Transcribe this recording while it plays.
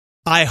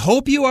I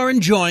hope you are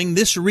enjoying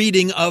this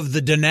reading of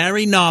the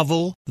Denari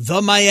novel,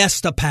 The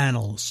Maesta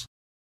Panels.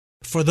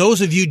 For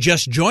those of you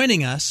just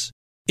joining us,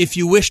 if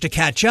you wish to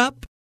catch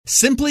up,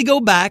 simply go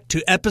back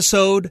to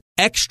episode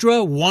Extra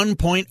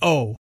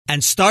 1.0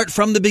 and start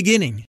from the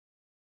beginning.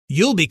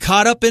 You'll be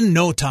caught up in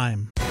no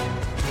time.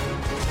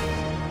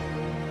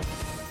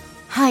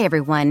 Hi,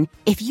 everyone.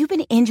 If you've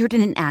been injured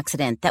in an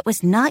accident that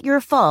was not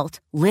your fault,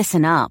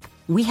 listen up.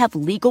 We have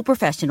legal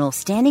professionals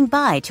standing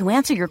by to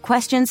answer your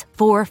questions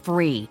for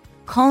free.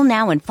 Call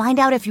now and find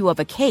out if you have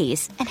a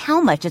case and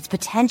how much it's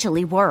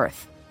potentially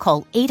worth.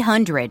 Call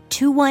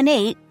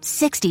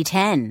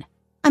 800-218-6010.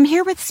 I'm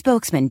here with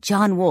spokesman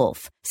John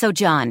Wolf. So,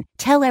 John,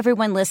 tell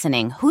everyone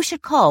listening who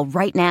should call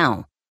right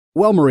now.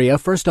 Well, Maria,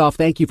 first off,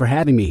 thank you for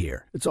having me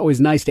here. It's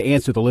always nice to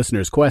answer the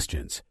listeners'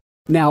 questions.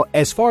 Now,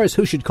 as far as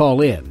who should call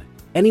in,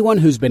 anyone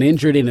who's been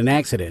injured in an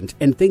accident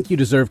and think you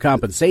deserve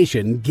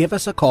compensation, give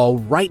us a call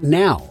right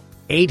now.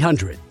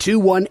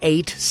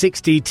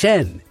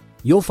 800-218-6010.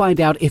 You'll find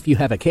out if you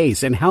have a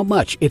case and how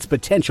much it's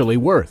potentially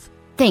worth.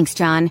 Thanks,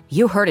 John.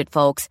 You heard it,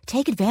 folks.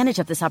 Take advantage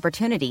of this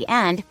opportunity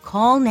and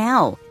call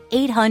now.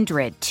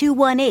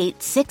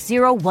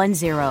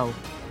 800-218-6010.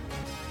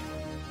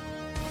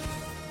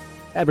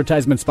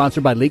 Advertisement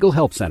sponsored by Legal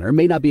Help Center.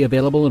 May not be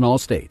available in all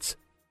states.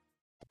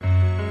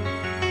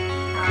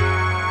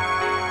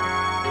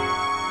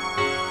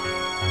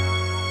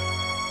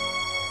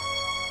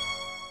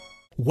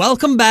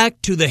 Welcome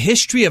back to the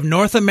History of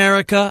North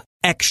America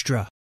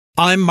Extra.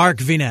 I'm Mark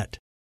Vinette.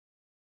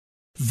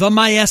 The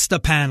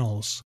Maesta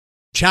Panels,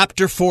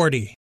 Chapter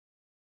 40.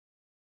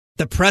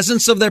 The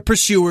presence of their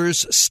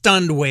pursuers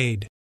stunned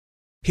Wade.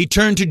 He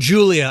turned to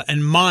Julia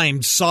and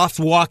mimed soft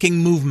walking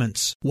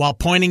movements while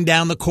pointing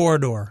down the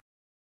corridor.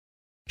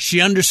 She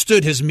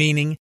understood his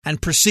meaning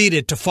and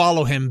proceeded to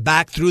follow him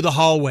back through the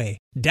hallway,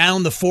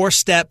 down the 4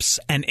 steps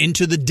and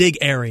into the dig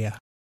area.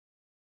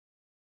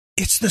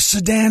 "It's the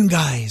Sedan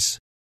guys,"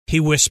 he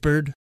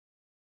whispered.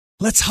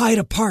 "Let's hide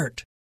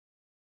apart,"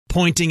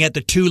 pointing at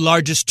the 2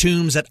 largest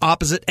tombs at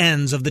opposite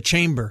ends of the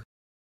chamber.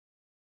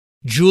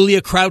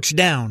 Julia crouched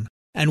down,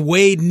 and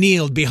Wade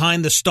kneeled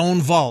behind the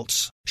stone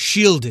vaults,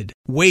 shielded,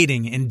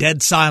 waiting in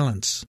dead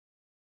silence.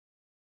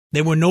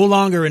 They were no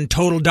longer in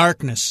total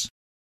darkness.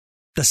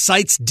 The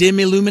site's dim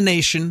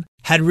illumination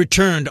had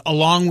returned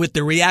along with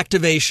the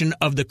reactivation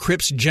of the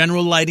crypt's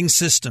general lighting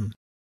system.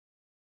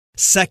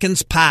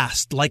 Seconds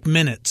passed like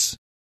minutes.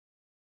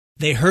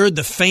 They heard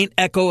the faint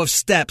echo of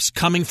steps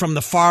coming from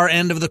the far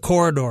end of the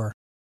corridor.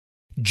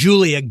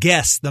 Julia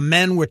guessed the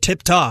men were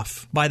tipped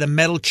off by the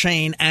metal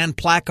chain and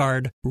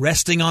placard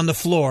resting on the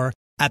floor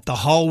at the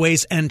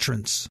hallway's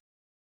entrance.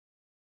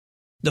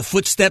 The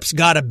footsteps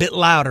got a bit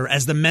louder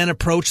as the men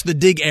approached the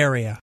dig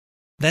area,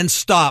 then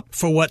stopped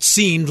for what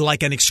seemed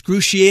like an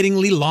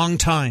excruciatingly long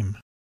time.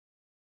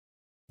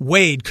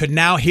 Wade could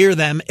now hear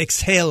them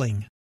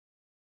exhaling.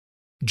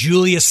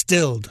 Julia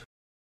stilled,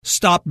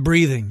 stopped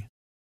breathing,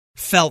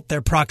 felt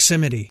their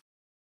proximity.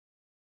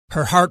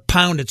 Her heart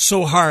pounded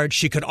so hard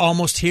she could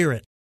almost hear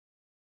it.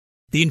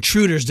 The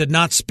intruders did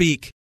not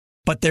speak,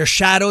 but their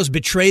shadows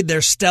betrayed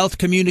their stealth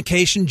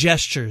communication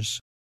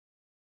gestures.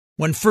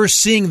 When first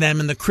seeing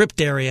them in the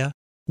crypt area,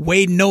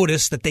 Wade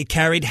noticed that they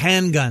carried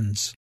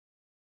handguns.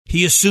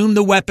 He assumed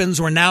the weapons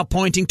were now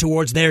pointing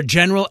towards their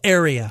general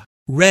area,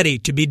 ready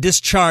to be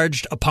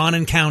discharged upon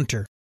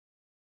encounter.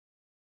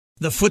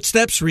 The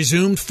footsteps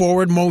resumed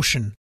forward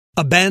motion,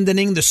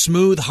 abandoning the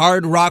smooth,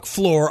 hard rock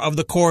floor of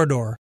the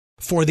corridor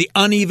for the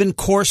uneven,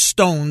 coarse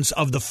stones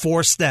of the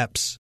 4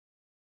 steps.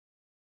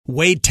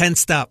 Wade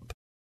tensed up,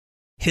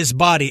 his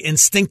body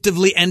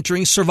instinctively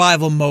entering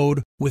survival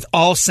mode with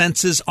all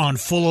senses on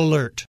full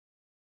alert.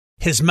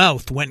 His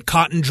mouth went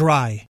cotton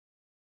dry.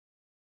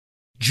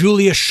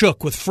 Julia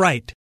shook with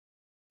fright.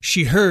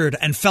 She heard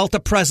and felt a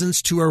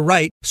presence to her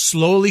right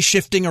slowly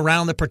shifting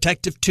around the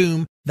protective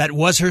tomb that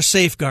was her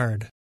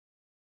safeguard.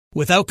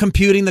 Without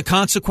computing the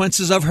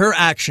consequences of her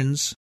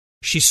actions,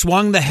 she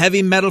swung the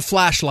heavy metal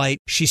flashlight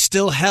she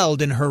still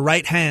held in her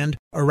right hand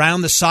around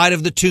the side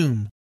of the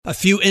tomb, a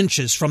few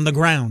inches from the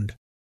ground.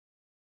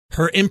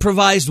 Her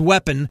improvised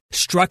weapon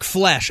struck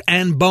flesh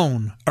and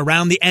bone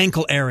around the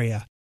ankle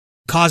area,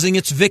 causing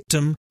its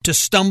victim to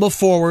stumble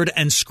forward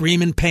and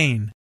scream in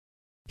pain.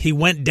 He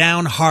went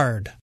down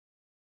hard.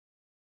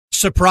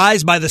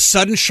 Surprised by the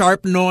sudden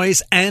sharp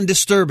noise and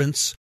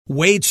disturbance,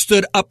 Wade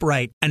stood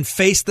upright and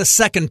faced the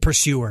second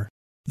pursuer,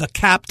 the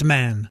capped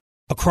man,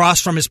 across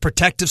from his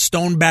protective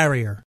stone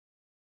barrier.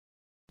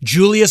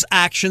 Julia's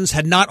actions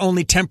had not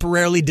only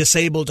temporarily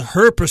disabled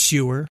her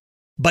pursuer,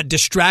 but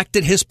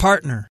distracted his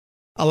partner,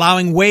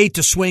 allowing Wade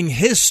to swing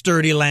his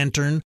sturdy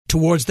lantern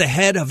towards the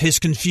head of his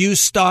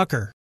confused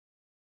stalker.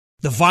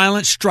 The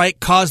violent strike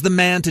caused the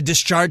man to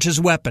discharge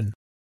his weapon.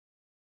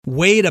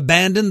 Wade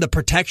abandoned the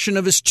protection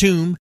of his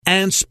tomb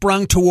and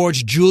sprung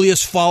towards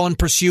Julia's fallen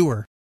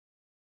pursuer.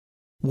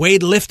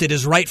 Wade lifted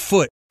his right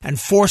foot and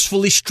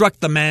forcefully struck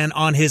the man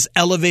on his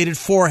elevated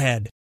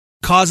forehead,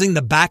 causing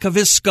the back of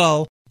his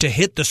skull to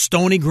hit the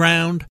stony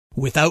ground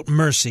without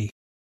mercy.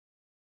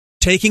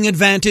 Taking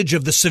advantage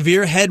of the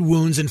severe head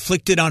wounds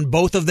inflicted on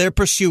both of their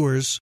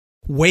pursuers,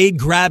 Wade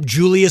grabbed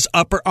Julia's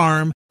upper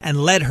arm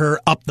and led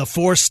her up the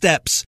 4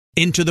 steps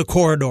into the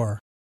corridor.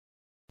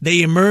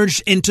 They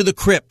emerged into the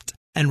crypt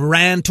and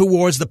ran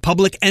towards the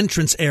public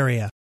entrance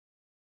area.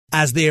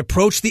 As they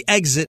approached the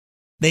exit,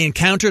 they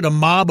encountered a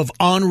mob of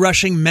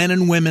onrushing men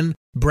and women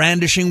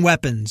brandishing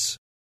weapons.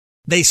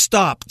 They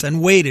stopped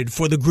and waited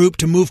for the group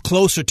to move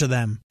closer to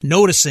them,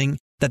 noticing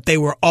that they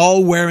were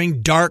all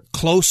wearing dark,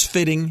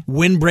 close-fitting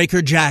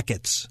windbreaker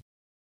jackets.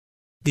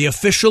 The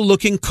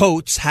official-looking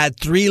coats had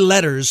 3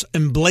 letters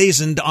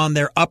emblazoned on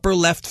their upper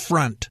left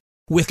front,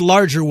 with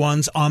larger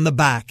ones on the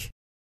back.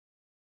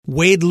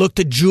 Wade looked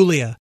at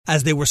Julia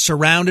as they were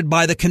surrounded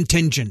by the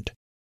contingent,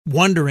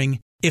 wondering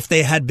if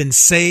they had been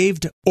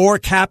saved or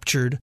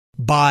captured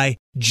by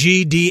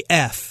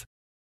GDF,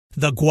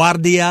 the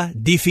Guardia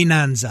di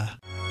Finanza.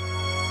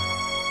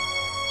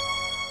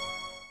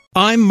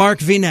 I'm Mark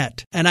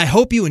Vinette, and I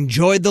hope you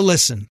enjoyed the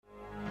listen.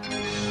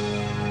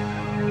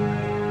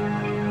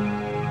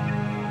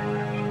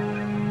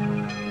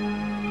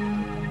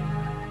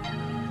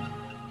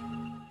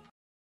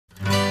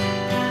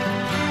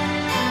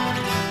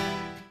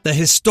 The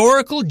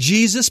Historical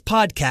Jesus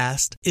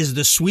Podcast is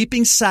the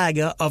sweeping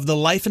saga of the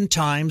life and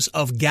times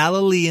of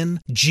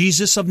Galilean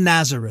Jesus of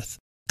Nazareth,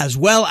 as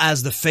well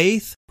as the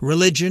faith,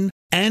 religion,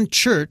 and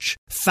church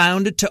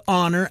founded to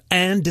honor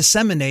and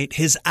disseminate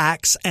his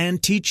acts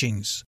and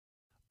teachings.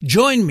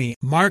 Join me,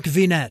 Mark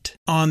Vinette,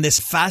 on this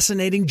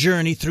fascinating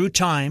journey through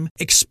time,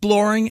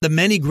 exploring the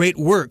many great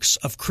works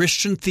of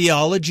Christian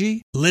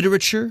theology,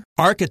 literature,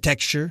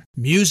 architecture,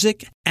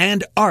 music,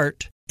 and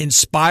art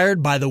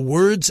inspired by the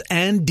words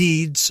and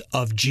deeds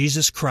of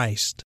Jesus Christ.